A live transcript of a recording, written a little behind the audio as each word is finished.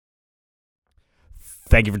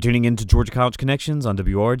Thank you for tuning in to Georgia College Connections on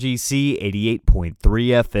WRGC 88.3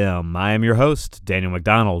 FM. I am your host, Daniel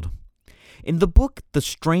McDonald. In the book The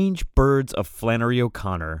Strange Birds of Flannery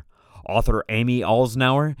O'Connor, author Amy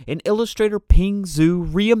Alznauer and illustrator Ping Zhu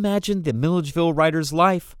reimagined the Milledgeville writer's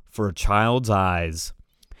life for a child's eyes.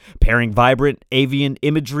 Pairing vibrant avian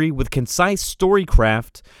imagery with concise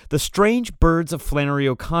storycraft, The Strange Birds of Flannery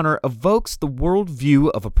O'Connor evokes the worldview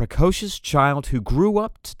of a precocious child who grew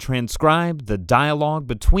up to transcribe the dialogue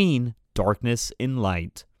between darkness and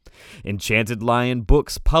light. Enchanted Lion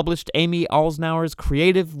Books published Amy Alznauer's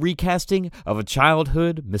creative recasting of a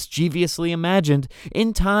childhood mischievously imagined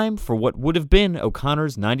in time for what would have been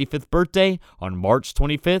O'Connor's 95th birthday on March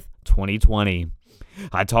 25th, 2020.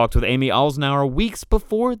 I talked with Amy Alznauer weeks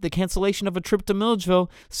before the cancellation of a trip to Milledgeville,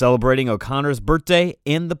 celebrating O'Connor's birthday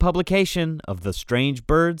and the publication of The Strange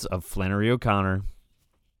Birds of Flannery O'Connor.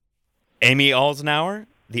 Amy Alznauer,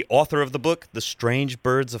 the author of the book, The Strange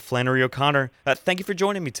Birds of Flannery O'Connor. Thank you for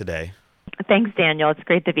joining me today. Thanks, Daniel. It's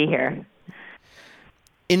great to be here.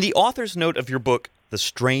 In the author's note of your book, The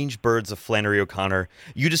Strange Birds of Flannery O'Connor,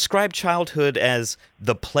 you describe childhood as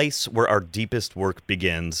the place where our deepest work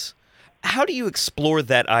begins. How do you explore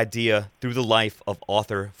that idea through the life of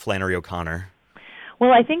author Flannery O'Connor?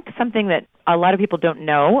 Well, I think something that a lot of people don't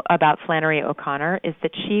know about Flannery O'Connor is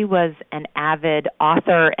that she was an avid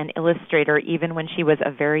author and illustrator even when she was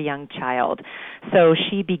a very young child. So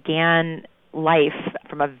she began life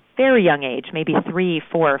from a very young age, maybe 3,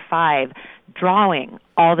 4, 5, drawing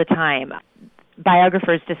all the time.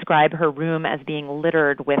 Biographers describe her room as being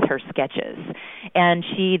littered with her sketches. And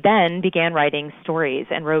she then began writing stories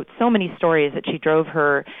and wrote so many stories that she drove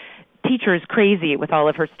her teachers crazy with all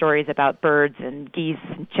of her stories about birds and geese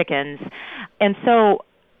and chickens. And so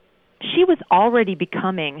she was already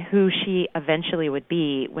becoming who she eventually would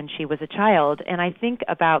be when she was a child. And I think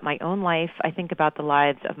about my own life. I think about the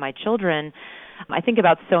lives of my children. I think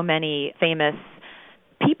about so many famous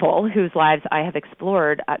people whose lives I have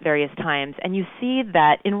explored at various times, and you see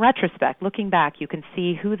that in retrospect, looking back, you can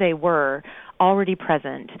see who they were already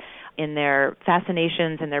present in their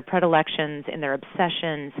fascinations, in their predilections, in their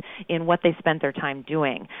obsessions, in what they spent their time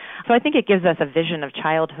doing. So I think it gives us a vision of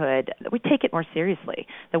childhood that we take it more seriously.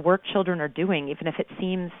 The work children are doing, even if it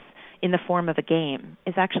seems in the form of a game,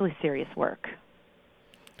 is actually serious work.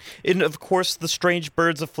 And of course, The Strange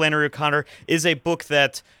Birds of Flannery O'Connor is a book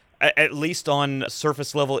that, at least on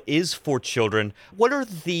surface level, is for children. What are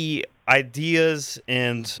the ideas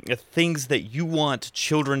and things that you want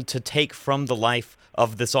children to take from the life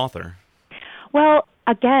of this author? Well,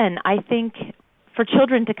 again, I think for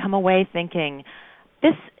children to come away thinking,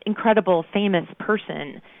 this incredible, famous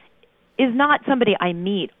person is not somebody I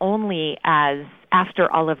meet only as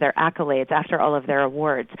after all of their accolades, after all of their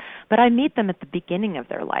awards, but I meet them at the beginning of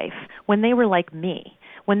their life, when they were like me,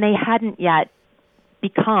 when they hadn't yet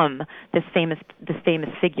become this famous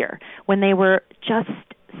figure, when they were just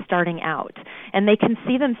starting out, and they can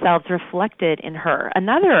see themselves reflected in her.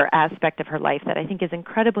 Another aspect of her life that I think is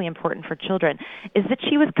incredibly important for children is that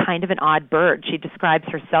she was kind of an odd bird. She describes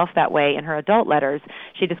herself that way in her adult letters.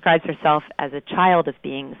 She describes herself as a child as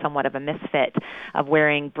being somewhat of a misfit, of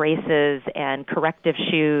wearing braces and corrective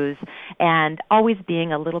shoes, and always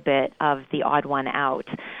being a little bit of the odd one out.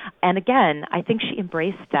 And again, I think she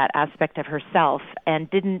embraced that aspect of herself and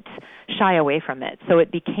didn't shy away from it. So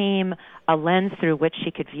it became a lens through which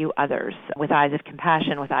she could view others with eyes of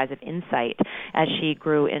compassion, with eyes of insight, as she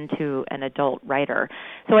grew into an adult writer.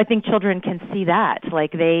 So I think children can see that.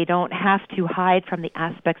 Like, they don't have to hide from the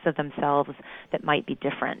aspects of themselves that might be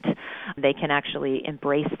different. They can actually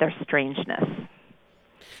embrace their strangeness.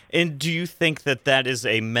 And do you think that that is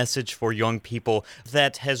a message for young people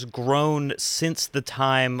that has grown since the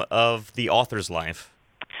time of the author's life?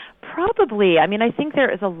 Probably. I mean, I think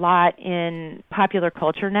there is a lot in popular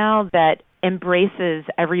culture now that embraces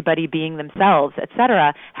everybody being themselves,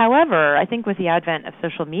 etc. However, I think with the advent of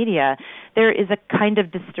social media, there is a kind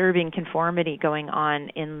of disturbing conformity going on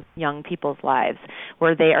in young people's lives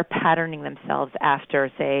where they are patterning themselves after,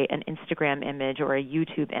 say, an Instagram image or a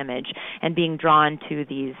YouTube image and being drawn to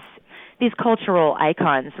these cultural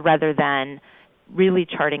icons rather than really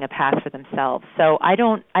charting a path for themselves. So I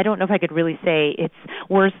don't know if I could really say it's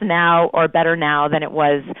worse now or better now than it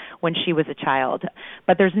was when she was a child.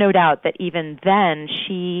 But there's no doubt that even then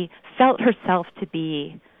she felt herself to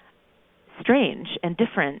be strange and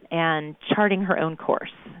different and charting her own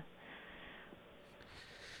course.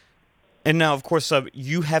 And now, of course,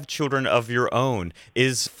 you have children of your own.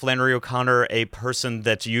 Is Flannery O'Connor a person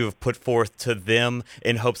that you have put forth to them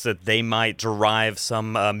in hopes that they might derive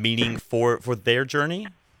some meaning for their journey?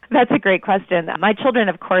 That's a great question. My children,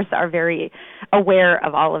 of course, are very aware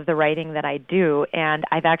of all of the writing that I do, and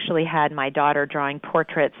I've actually had my daughter drawing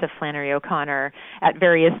portraits of Flannery O'Connor at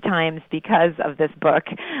various times because of this book.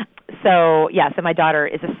 So my daughter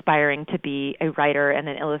is aspiring to be a writer and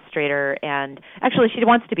an illustrator, and actually she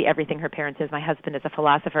wants to be everything her parents is. My husband is a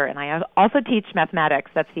philosopher, and I also teach mathematics.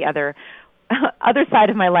 That's the other side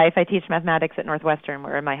of my life. I teach mathematics at Northwestern,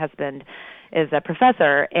 where my husband is a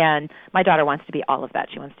professor, and my daughter wants to be all of that.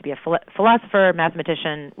 She wants to be a philosopher,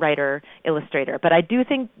 mathematician, writer, illustrator. But I do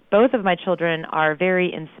think both of my children are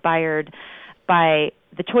very inspired by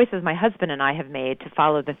the choices my husband and I have made to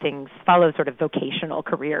follow sort of vocational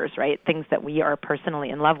careers, right? Things that we are personally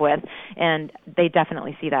in love with, and they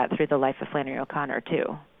definitely see that through the life of Flannery O'Connor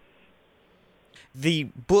too. The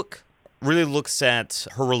book really looks at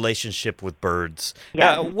her relationship with birds.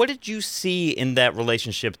 Yeah. What did you see in that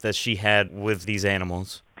relationship that she had with these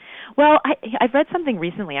animals? Well, I've read something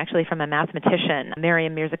recently, actually, from a mathematician,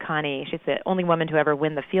 Maryam Mirzakhani. She's the only woman to ever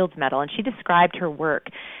win the Fields Medal, and she described her work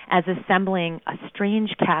as assembling a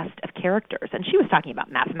strange cast of characters. And she was talking about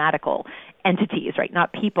mathematical entities, right,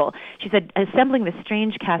 not people. She said assembling this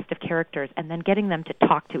strange cast of characters and then getting them to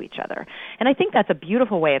talk to each other. And I think that's a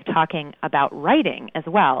beautiful way of talking about writing as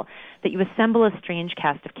well, that you assemble a strange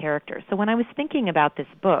cast of characters. So when I was thinking about this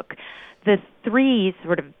book, the three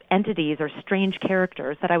sort of entities or strange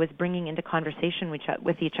characters that I was bringing into conversation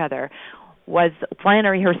with each other was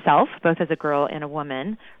Flannery herself, both as a girl and a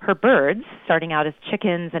woman, her birds, starting out as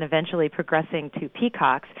chickens and eventually progressing to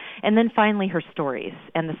peacocks, and then finally her stories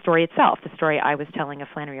and the story itself, the story I was telling of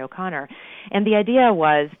Flannery O'Connor. And the idea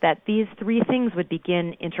was that these three things would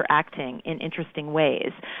begin interacting in interesting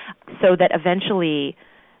ways so that eventually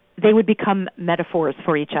they would become metaphors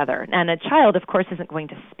for each other. And a child, of course, isn't going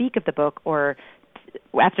to speak of the book, or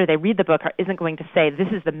after they read the book isn't going to say, this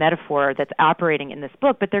is the metaphor that's operating in this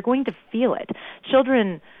book, but they're going to feel it.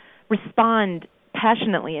 Children respond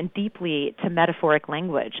passionately and deeply to metaphoric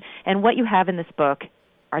language. And what you have in this book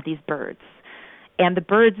are these birds. And the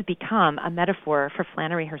birds become a metaphor for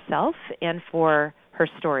Flannery herself and for her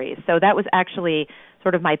stories. So that was actually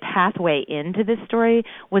sort of my pathway into this story,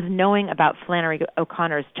 was knowing about Flannery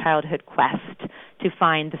O'Connor's childhood quest to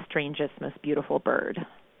find the strangest, most beautiful bird.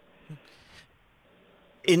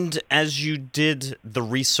 And as you did the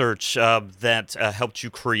research that helped you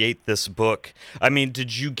create this book, I mean,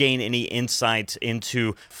 did you gain any insight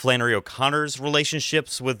into Flannery O'Connor's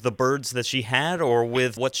relationships with the birds that she had, or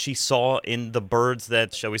with what she saw in the birds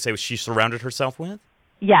that, shall we say, she surrounded herself with?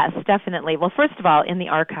 Yes, definitely. Well, first of all, in the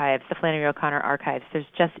archives, the Flannery O'Connor archives, there's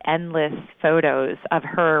just endless photos of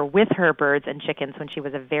her with her birds and chickens when she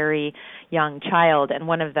was a very young child. And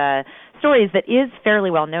one of the stories that is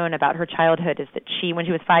fairly well known about her childhood is that when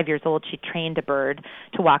she was 5 years old, she trained a bird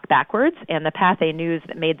to walk backwards. And the Pathé News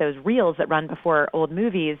that made those reels that run before old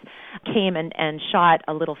movies came and shot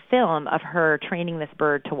a little film of her training this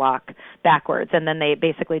bird to walk backwards. And then they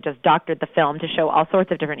basically just doctored the film to show all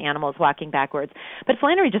sorts of different animals walking backwards. But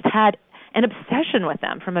Flannery just had an obsession with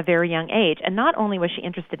them from a very young age. And not only was she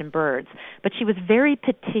interested in birds, but she was very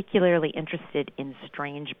particularly interested in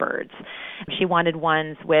strange birds. She wanted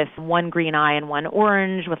ones with one green eye and one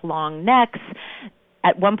orange, with long necks.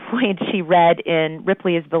 At one point, she read in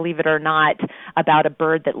Ripley's Believe It or Not about a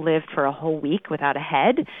bird that lived for a whole week without a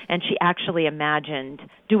head, and she actually imagined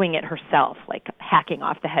doing it herself, like hacking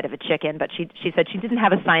off the head of a chicken, but she said she didn't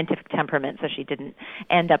have a scientific temperament, so she didn't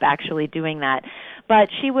end up actually doing that. But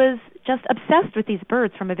she was just obsessed with these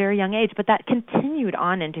birds from a very young age, but that continued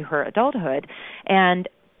on into her adulthood, and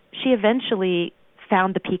she eventually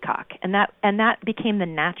found the peacock, and that became the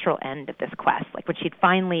natural end of this quest. Like when she'd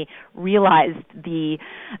finally realized the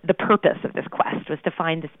purpose of this quest was to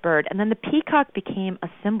find this bird, and then the peacock became a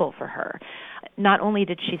symbol for her. Not only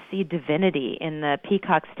did she see divinity in the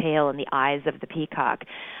peacock's tail and the eyes of the peacock,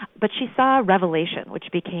 but she saw revelation, which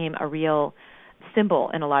became a real symbol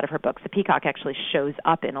in a lot of her books. The peacock actually shows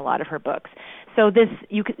up in a lot of her books. So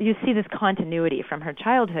you see this continuity from her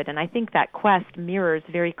childhood, and I think that quest mirrors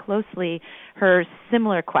very closely her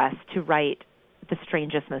similar quest to write the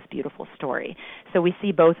strangest, most beautiful story. So we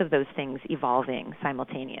see both of those things evolving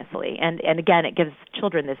simultaneously. And again, it gives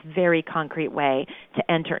children this very concrete way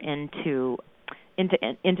to enter into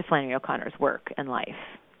Flannery O'Connor's work and life.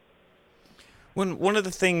 One of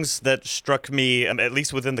the things that struck me, at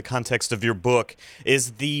least within the context of your book,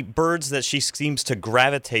 is the birds that she seems to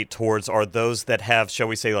gravitate towards are those that have, shall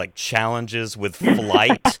we say, like challenges with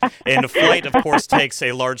flight. And flight, of course, takes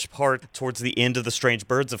a large part towards the end of The Strange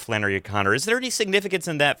Birds of Flannery O'Connor. Is there any significance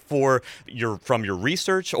in that from your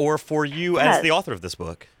research or for you as the author of this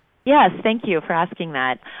book? Yes, thank you for asking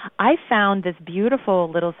that. I found this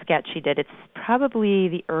beautiful little sketch she did. It's probably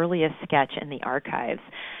the earliest sketch in the archives.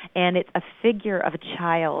 And it's a figure of a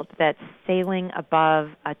child that's sailing above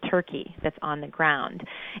a turkey that's on the ground.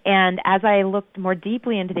 And as I looked more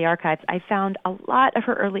deeply into the archives, I found a lot of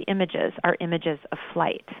her early images are images of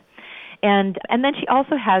flight. And then she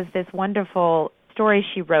also has this wonderful story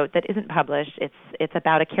she wrote that isn't published. It's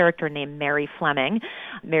about a character named Mary Fleming,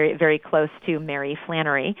 very close to Mary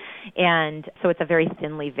Flannery, and so it's a very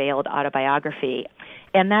thinly veiled autobiography.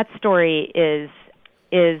 And that story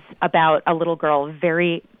is about a little girl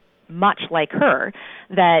very much like her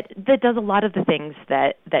that does a lot of the things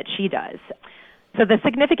that she does. So the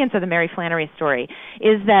significance of the Mary Flannery story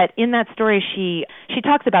is that in that story she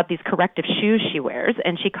talks about these corrective shoes she wears,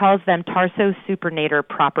 and she calls them Tarso Supernator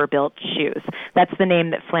Proper Built Shoes. That's the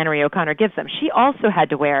name that Flannery O'Connor gives them. She also had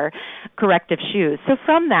to wear corrective shoes. So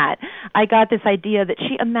from that, I got this idea that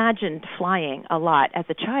she imagined flying a lot as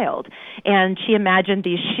a child, and she imagined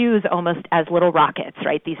these shoes almost as little rockets,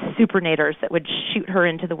 right? These supernators that would shoot her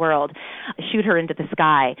into the world, shoot her into the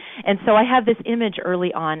sky. And so I have this image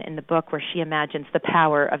early on in the book where she imagines the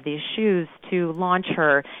power of these shoes to launch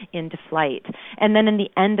her into flight. And then in the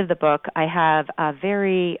end of the book, I have a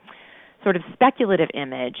very sort of speculative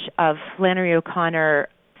image of Flannery O'Connor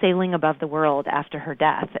sailing above the world after her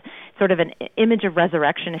death, sort of an image of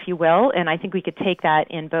resurrection, if you will. And I think we could take that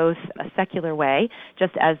in both a secular way,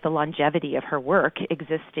 just as the longevity of her work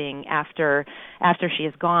existing after she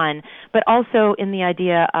is gone, but also in the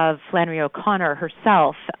idea of Flannery O'Connor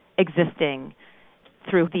herself existing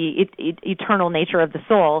through the eternal nature of the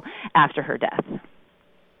soul after her death.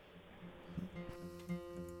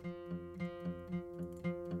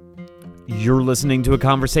 You're listening to a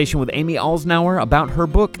conversation with Amy Alznauer about her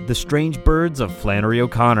book, The Strange Birds of Flannery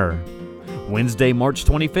O'Connor. Wednesday, March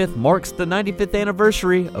 25th marks the 95th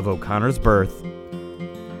anniversary of O'Connor's birth.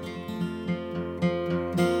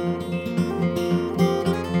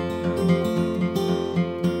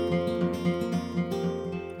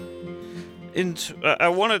 And I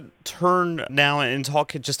want to turn now and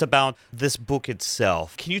talk just about this book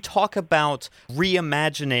itself. Can you talk about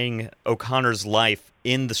reimagining O'Connor's life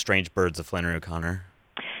in The Strange Birds of Flannery O'Connor?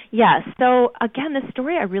 Yes. So, again, the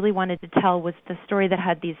story I really wanted to tell was the story that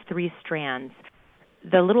had these three strands: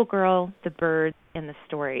 the little girl, the birds, and the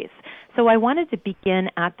stories. So I wanted to begin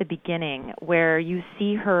at the beginning, where you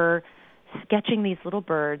see her sketching these little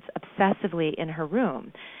birds obsessively in her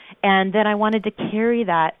room. And then I wanted to carry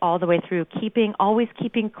that all the way through, always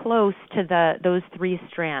keeping close to those three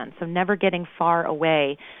strands, so never getting far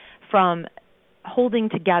away from holding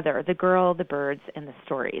together the girl, the birds, and the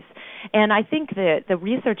stories. And I think the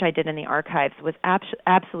research I did in the archives was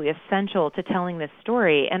absolutely essential to telling this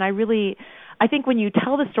story. And I think when you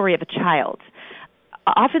tell the story of a child,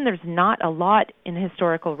 often there's not a lot in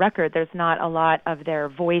historical record. There's not a lot of their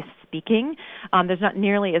voice speaking. There's not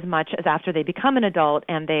nearly as much as after they become an adult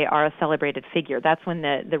and they are a celebrated figure. That's when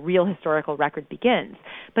the real historical record begins.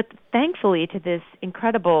 But thankfully, to this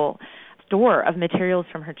incredible store of materials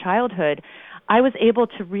from her childhood, I was able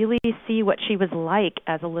to really see what she was like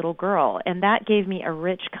as a little girl. And that gave me a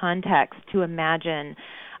rich context to imagine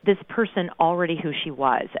this person already who she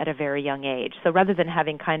was at a very young age. So rather than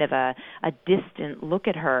having kind of a distant look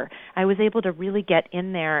at her, I was able to really get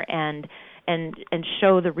in there and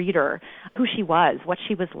show the reader who she was, what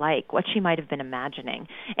she was like, what she might have been imagining,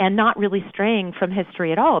 and not really straying from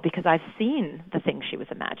history at all, because I've seen the things she was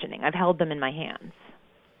imagining. I've held them in my hands.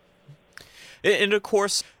 And of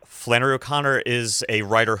course, Flannery O'Connor is a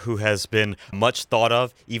writer who has been much thought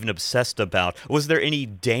of, even obsessed about. Was there any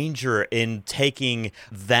danger in taking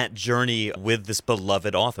that journey with this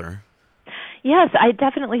beloved author? Yes, I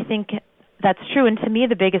definitely think that's true. And to me,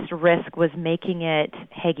 the biggest risk was making it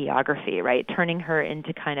hagiography, right? Turning her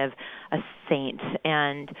into kind of a saint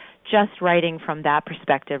and just writing from that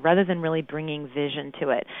perspective rather than really bringing vision to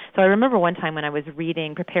it. So I remember one time when I was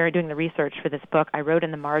doing the research for this book, I wrote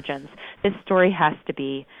in the margins, this story has to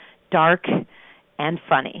be dark and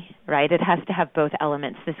funny, right? It has to have both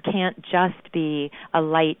elements. This can't just be a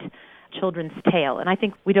light children's tale. And I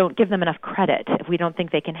think we don't give them enough credit if we don't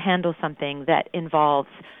think they can handle something that involves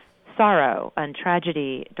sorrow and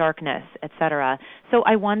tragedy, darkness, etc. So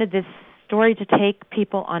I wanted this story to take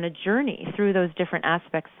people on a journey through those different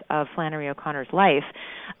aspects of Flannery O'Connor's life.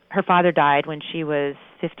 Her father died when she was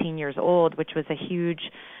 15 years old, which was a huge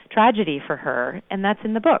tragedy for her, and that's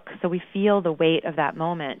in the book. So we feel the weight of that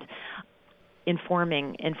moment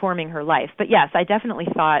informing her life. But yes, I definitely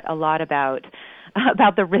thought a lot about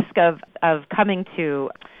the risk of coming to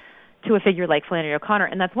to a figure like Flannery O'Connor.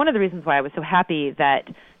 And that's one of the reasons why I was so happy that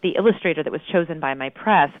the illustrator that was chosen by my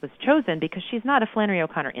press was chosen, because she's not a Flannery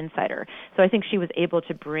O'Connor insider. So I think she was able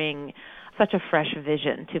to bring such a fresh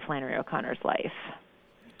vision to Flannery O'Connor's life.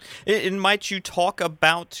 And might you talk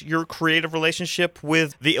about your creative relationship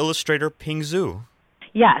with the illustrator Ping Zhu?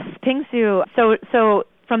 Yes, Ping Zhu. So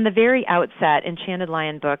from the very outset, Enchanted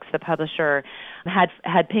Lion Books, the publisher,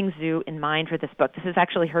 had Ping Zhu in mind for this book. This is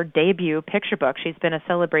actually her debut picture book. She's been a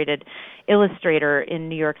celebrated illustrator in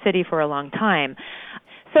New York City for a long time.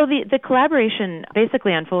 So the collaboration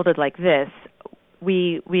basically unfolded like this.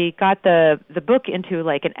 We got the book into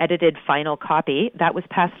like an edited final copy that was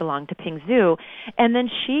passed along to Ping Zhu, and then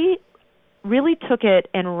she really took it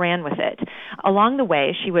and ran with it. Along the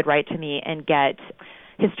way, she would write to me and get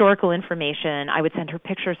historical information. I would send her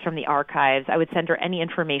pictures from the archives. I would send her any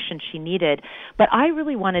information she needed. But I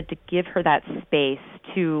really wanted to give her that space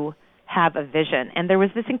to have a vision. And there was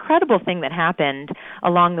this incredible thing that happened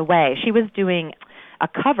along the way. She was doing a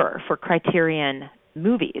cover for Criterion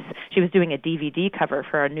movies. She was doing a DVD cover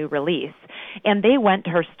for a new release. And they went to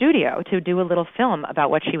her studio to do a little film about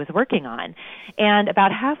what she was working on. And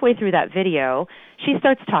about halfway through that video, she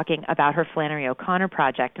starts talking about her Flannery O'Connor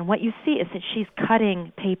project. And what you see is that she's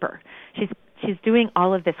cutting paper. She's doing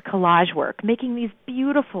all of this collage work, making these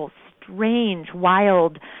beautiful, strange,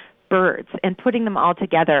 wild birds and putting them all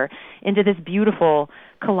together into this beautiful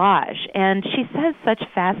collage. And she says such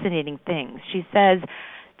fascinating things. She says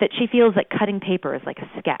that she feels like cutting paper is like a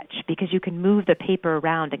sketch because you can move the paper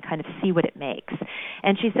around and kind of see what it makes.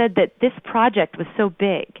 And she said that this project was so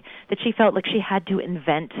big that she felt like she had to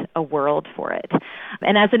invent a world for it.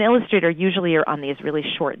 And as an illustrator, usually you're on these really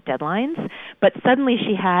short deadlines, but suddenly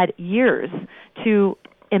she had years to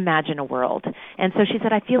imagine a world. And so she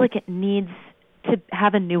said, I feel like it needs to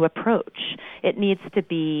have a new approach. It needs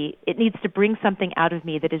to bring something out of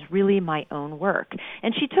me that is really my own work.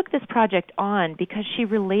 And she took this project on because she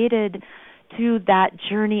related to that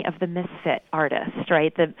journey of the misfit artist,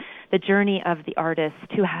 right? The journey of the artist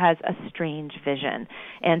who has a strange vision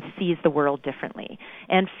and sees the world differently.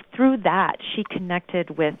 And through that, she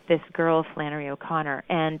connected with this girl, Flannery O'Connor,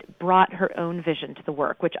 and brought her own vision to the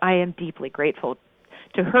work, which I am deeply grateful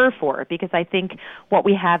to her for, because I think what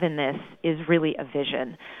we have in this is really a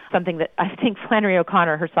vision, something that I think Flannery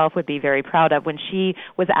O'Connor herself would be very proud of. When she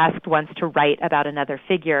was asked once to write about another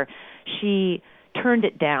figure, she turned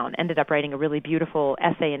it down, ended up writing a really beautiful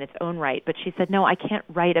essay in its own right, but she said, no, I can't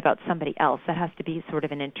write about somebody else. That has to be sort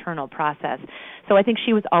of an internal process. So I think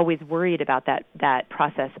she was always worried about that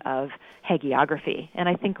process of hagiography, and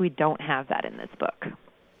I think we don't have that in this book.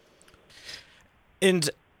 And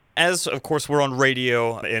as, of course, we're on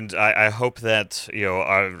radio, and I hope that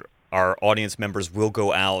our audience members will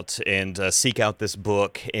go out and seek out this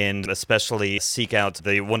book, and especially seek out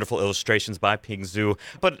the wonderful illustrations by Ping Zhu.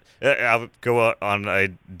 But I'll go on a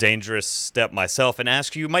dangerous step myself and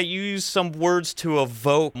ask you, might you use some words to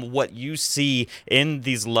evoke what you see in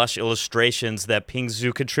these lush illustrations that Ping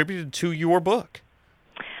Zhu contributed to your book?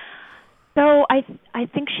 So I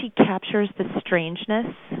think she captures the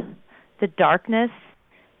strangeness, the darkness,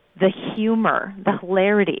 the humor, the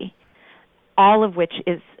hilarity, all of which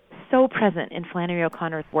is so present in Flannery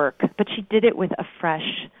O'Connor's work, but she did it with a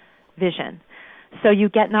fresh vision. So you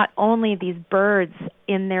get not only these birds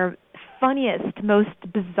in their funniest, most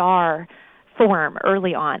bizarre form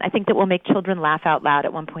early on. I think that will make children laugh out loud.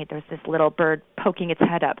 At one point, there's this little bird poking its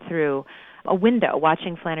head up through a window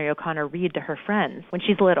watching Flannery O'Connor read to her friends when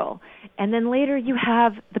she's little. And then later you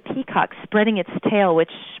have the peacock spreading its tail, which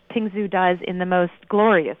Ping Zhu does in the most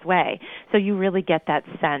glorious way. So you really get that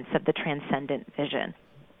sense of the transcendent vision.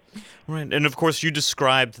 Right, and of course you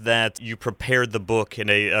described that you prepared the book in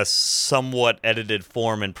a somewhat edited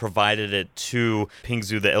form and provided it to Ping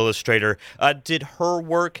Zhu, the illustrator. Did her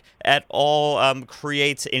work at all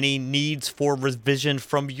create any needs for revision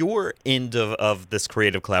from your end of this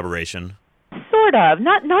creative collaboration? Sort of.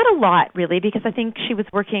 Not a lot, really, because I think she was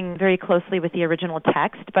working very closely with the original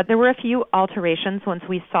text, but there were a few alterations once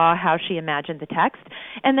we saw how she imagined the text.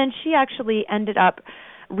 And then she actually ended up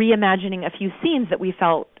reimagining a few scenes that we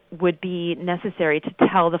felt would be necessary to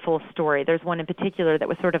tell the full story. There's one in particular that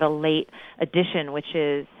was sort of a late addition, which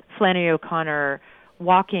is Flannery O'Connor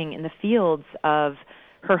walking in the fields of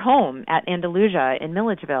her home at Andalusia in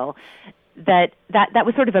Milledgeville. That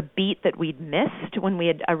was sort of a beat that we'd missed when we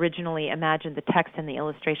had originally imagined the text and the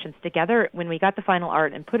illustrations together. When we got the final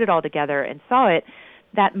art and put it all together and saw it,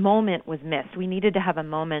 that moment was missed. We needed to have a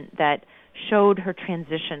moment that showed her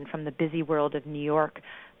transition from the busy world of New York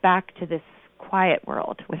back to this quiet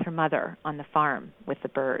world with her mother on the farm with the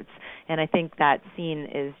birds. And I think that scene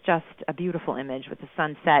is just a beautiful image with the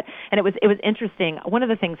sunset. And it was interesting. One of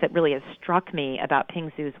the things that really has struck me about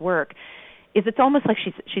Ping Zhu's work is it's almost like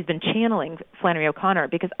she's been channeling Flannery O'Connor,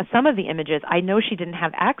 because some of the images, I know she didn't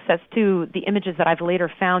have access to the images that I've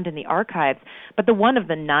later found in the archives, but the one of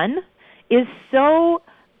the nun is so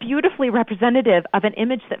beautifully representative of an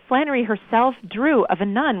image that Flannery herself drew of a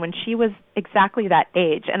nun when she was exactly that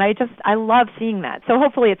age. And I love seeing that. So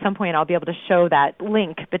hopefully at some point I'll be able to show that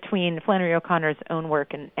link between Flannery O'Connor's own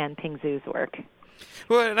work and Ping Zhu's work.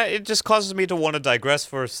 Well, it just causes me to want to digress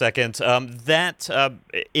for a second. That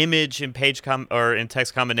image in in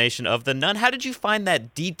text combination of the nun, how did you find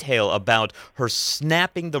that detail about her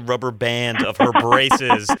snapping the rubber band of her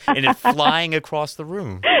braces and it flying across the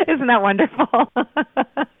room? Isn't that wonderful?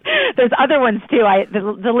 There's other ones too.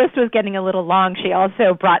 The list was getting a little long. She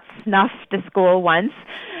also brought snuff to school once,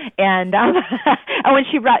 and when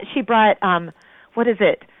she brought what is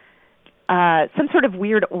it? Some sort of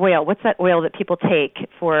weird oil. What's that oil that people take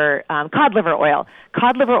for cod liver oil?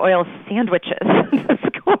 Cod liver oil sandwiches to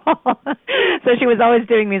school. So she was always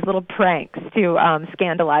doing these little pranks to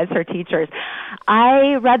scandalize her teachers.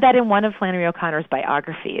 I read that in one of Flannery O'Connor's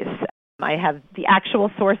biographies. I have the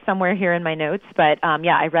actual source somewhere here in my notes, but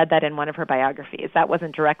I read that in one of her biographies. That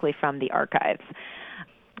wasn't directly from the archives.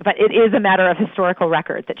 But it is a matter of historical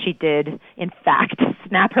record that she did, in fact,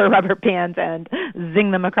 snap her rubber bands and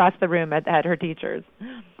zing them across the room at her teachers.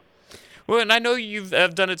 Well, and I know you've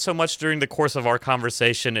done it so much during the course of our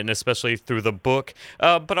conversation, and especially through the book.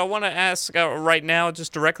 But I want to ask right now,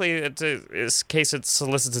 just directly, in case it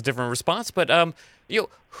solicits a different response. But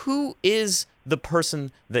who is the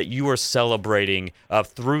person that you are celebrating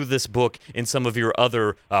through this book in some of your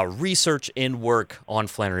other research and work on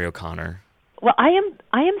Flannery O'Connor? Well, I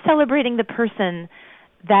am celebrating the person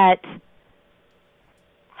that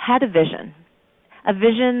had a vision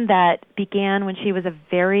that began when she was a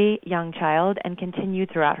very young child and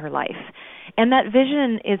continued throughout her life. And that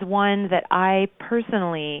vision is one that I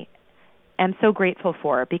personally am so grateful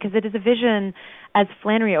for, because it is a vision, as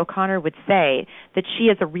Flannery O'Connor would say, that she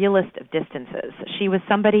is a realist of distances. She was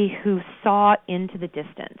somebody who saw into the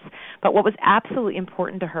distance. But what was absolutely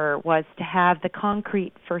important to her was to have the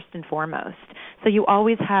concrete first and foremost. So you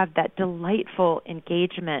always have that delightful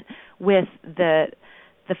engagement with the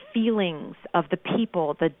feelings of the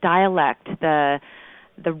people, the dialect, the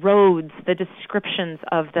roads, the descriptions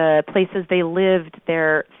of the places they lived,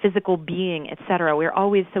 their physical being, etc. We're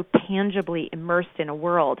always so tangibly immersed in a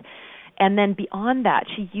world. And then beyond that,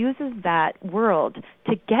 she uses that world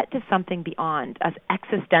to get to something beyond, an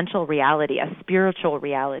existential reality, a spiritual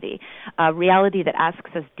reality, a reality that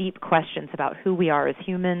asks us deep questions about who we are as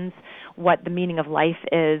humans, what the meaning of life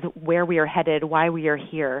is, where we are headed, why we are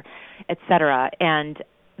here, etc. And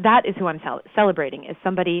that is who I'm celebrating, is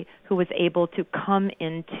somebody who was able to come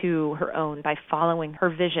into her own by following her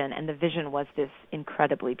vision, and the vision was this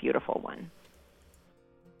incredibly beautiful one.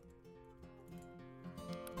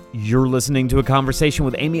 You're listening to a conversation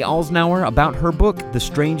with Amy Alznauer about her book, The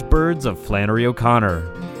Strange Birds of Flannery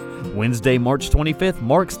O'Connor. Wednesday, March 25th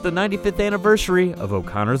marks the 95th anniversary of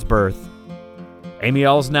O'Connor's birth. Amy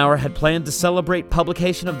Alznauer had planned to celebrate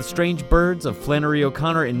publication of The Strange Birds of Flannery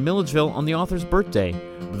O'Connor in Milledgeville on the author's birthday,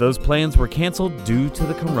 but those plans were canceled due to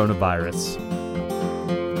the coronavirus.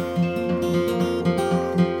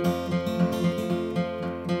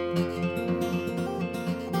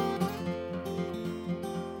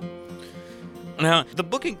 Now, the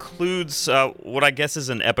book includes what I guess is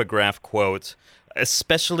an epigraph quote,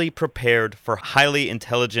 "Especially prepared for highly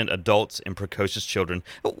intelligent adults and precocious children."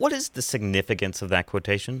 What is the significance of that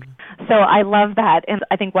quotation? So I love that, and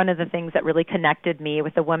I think one of the things that really connected me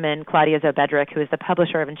with the woman, Claudia Zobedrick, who is the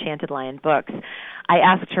publisher of Enchanted Lion Books, I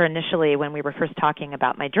asked her initially when we were first talking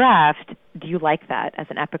about my draft, do you like that as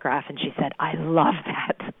an epigraph? And she said, I love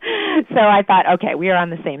that. So I thought, okay, we are on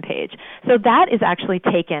the same page. So that is actually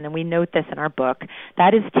taken, and we note this in our book,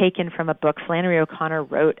 that is taken from a book Flannery O'Connor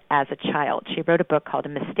wrote as a child. She wrote a book called A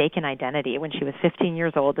Mistaken Identity when she was 15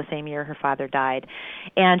 years old, the same year her father died.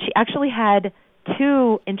 And she actually had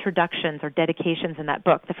two introductions or dedications in that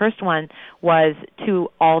book. The first one was to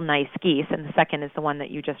All Nice Geese, and the second is the one that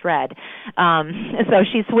you just read. So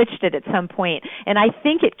she switched it at some point. And I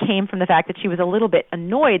think it came from the fact that she was a little bit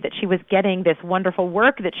annoyed that she was getting this wonderful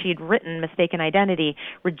work that she had written, Mistaken Identity,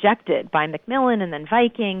 rejected by Macmillan and then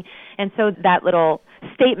Viking. And so that little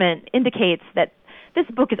statement indicates that this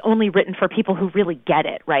book is only written for people who really get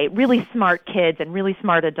it, right? Really smart kids and really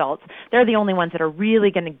smart adults. They're the only ones that are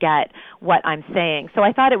really going to get what I'm saying. So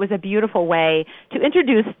I thought it was a beautiful way to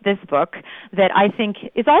introduce this book that I think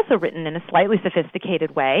is also written in a slightly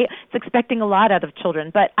sophisticated way. It's expecting a lot out of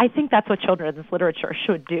children, but I think that's what children's literature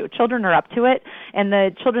should do. Children are up to it, and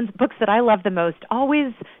the children's books that I love the most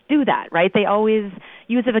always do that, right? They always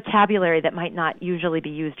use a vocabulary that might not usually be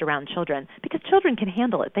used around children because children can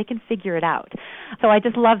handle it. They can figure it out. So I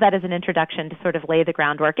just love that as an introduction to sort of lay the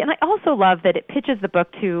groundwork. And I also love that it pitches the book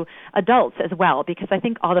to adults as well, because I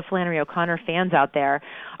think all the Flannery O'Connor fans out there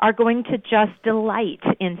are going to just delight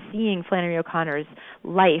in seeing Flannery O'Connor's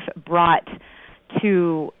life brought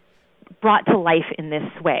to life in this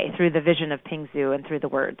way through the vision of Ping Zhu and through the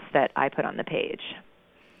words that I put on the page.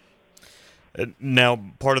 Now,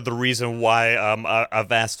 part of the reason why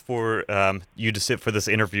I've asked for you to sit for this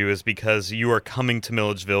interview is because you are coming to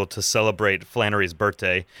Milledgeville to celebrate Flannery's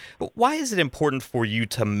birthday. Why is it important for you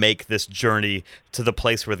to make this journey to the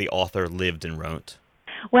place where the author lived and wrote?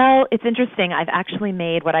 Well, it's interesting. I've actually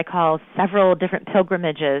made what I call several different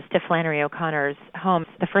pilgrimages to Flannery O'Connor's home.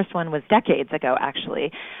 The first one was decades ago,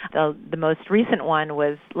 actually. The most recent one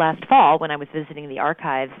was last fall when I was visiting the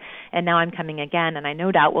archives, and now I'm coming again, and I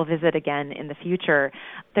no doubt will visit again in the future.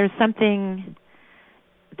 There's something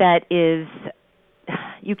that is...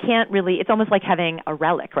 You can't really, it's almost like having a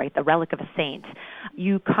relic, right? The relic of a saint.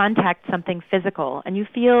 You contact something physical, and you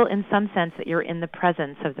feel in some sense that you're in the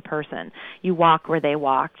presence of the person. You walk where they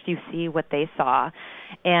walked, you see what they saw,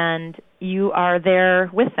 and you are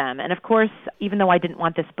there with them. And of course, even though I didn't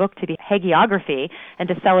want this book to be hagiography and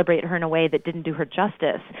to celebrate her in a way that didn't do her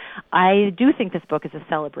justice, I do think this book is a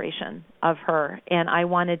celebration of her, and I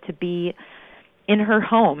wanted to be in her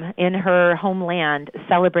home, in her homeland,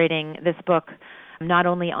 celebrating this book not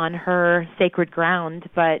only on her sacred ground,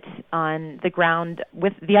 but on the ground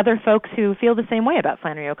with the other folks who feel the same way about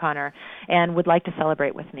Flannery O'Connor and would like to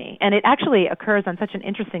celebrate with me. And it actually occurs on such an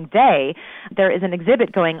interesting day. There is an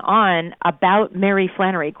exhibit going on about Mary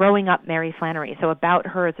Flannery, growing up Mary Flannery, so about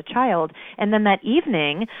her as a child. And then that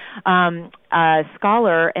evening, a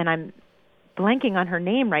scholar, and I'm blanking on her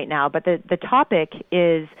name right now, but the topic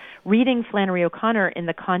is reading Flannery O'Connor in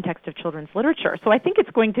the context of children's literature. So I think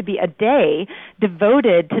it's going to be a day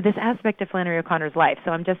devoted to this aspect of Flannery O'Connor's life.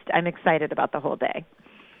 So I'm excited about the whole day.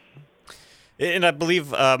 And I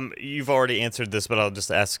believe you've already answered this, but I'll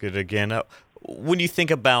just ask it again. When you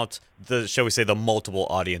think about shall we say, the multiple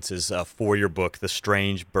audiences for your book, The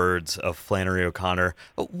Strange Birds of Flannery O'Connor,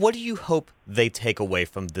 what do you hope they take away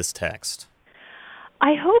from this text?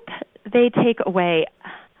 I hope they take away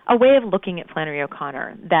a way of looking at Flannery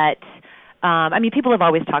O'Connor that, people have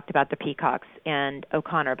always talked about the peacocks and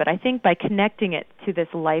O'Connor, but I think by connecting it to this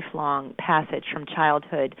lifelong passage from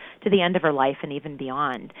childhood to the end of her life and even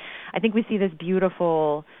beyond, I think we see this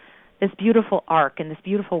beautiful arc and this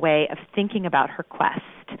beautiful way of thinking about her quest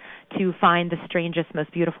to find the strangest,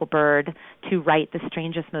 most beautiful bird, to write the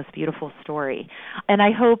strangest, most beautiful story. And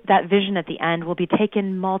I hope that vision at the end will be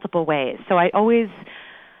taken multiple ways. So I always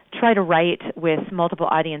try to write with multiple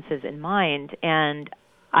audiences in mind, and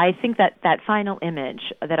I think that final image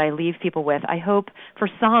that I leave people with, I hope for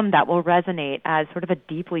some that will resonate as sort of a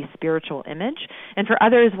deeply spiritual image, and for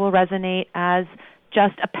others will resonate as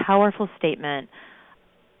just a powerful statement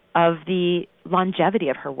of the longevity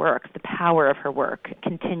of her work, the power of her work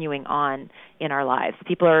continuing on in our lives.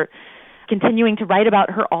 People are continuing to write about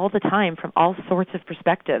her all the time from all sorts of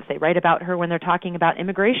perspectives. They write about her when they're talking about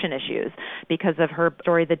immigration issues because of her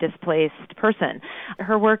story, The Displaced Person.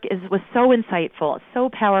 Her work was so insightful, so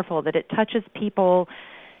powerful that it touches people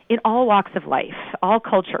in all walks of life, all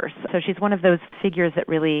cultures. So she's one of those figures that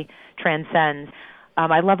really transcends.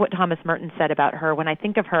 I love what Thomas Merton said about her. When I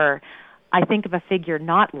think of her, I think of a figure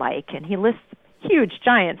not like, and he lists huge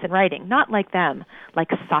giants in writing, not like them, like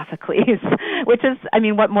Sophocles, which is,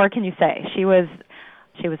 what more can you say? She was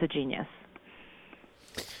a genius.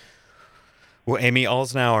 Well, Amy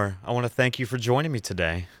Alznauer, I want to thank you for joining me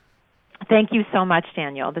today. Thank you so much,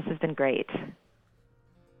 Daniel. This has been great.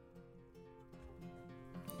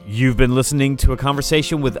 You've been listening to a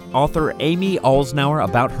conversation with author Amy Alznauer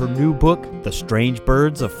about her new book, The Strange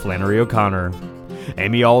Birds of Flannery O'Connor.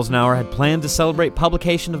 Amy Alznauer had planned to celebrate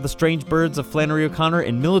publication of The Strange Birds of Flannery O'Connor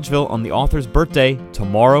in Milledgeville on the author's birthday,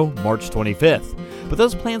 tomorrow, March 25th. But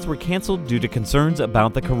those plans were canceled due to concerns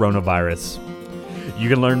about the coronavirus. You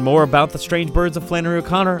can learn more about The Strange Birds of Flannery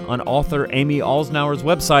O'Connor on author Amy Alznauer's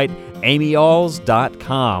website,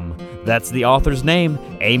 amyalz.com. That's the author's name,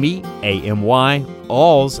 Amy, A-M-Y,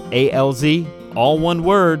 Alz, A-L-Z, all one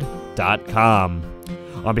word, .com.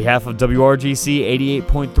 On behalf of WRGC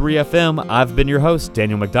 88.3 FM, I've been your host,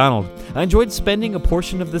 Daniel McDonald. I enjoyed spending a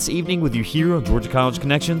portion of this evening with you here on Georgia College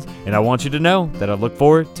Connections, and I want you to know that I look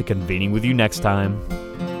forward to convening with you next time.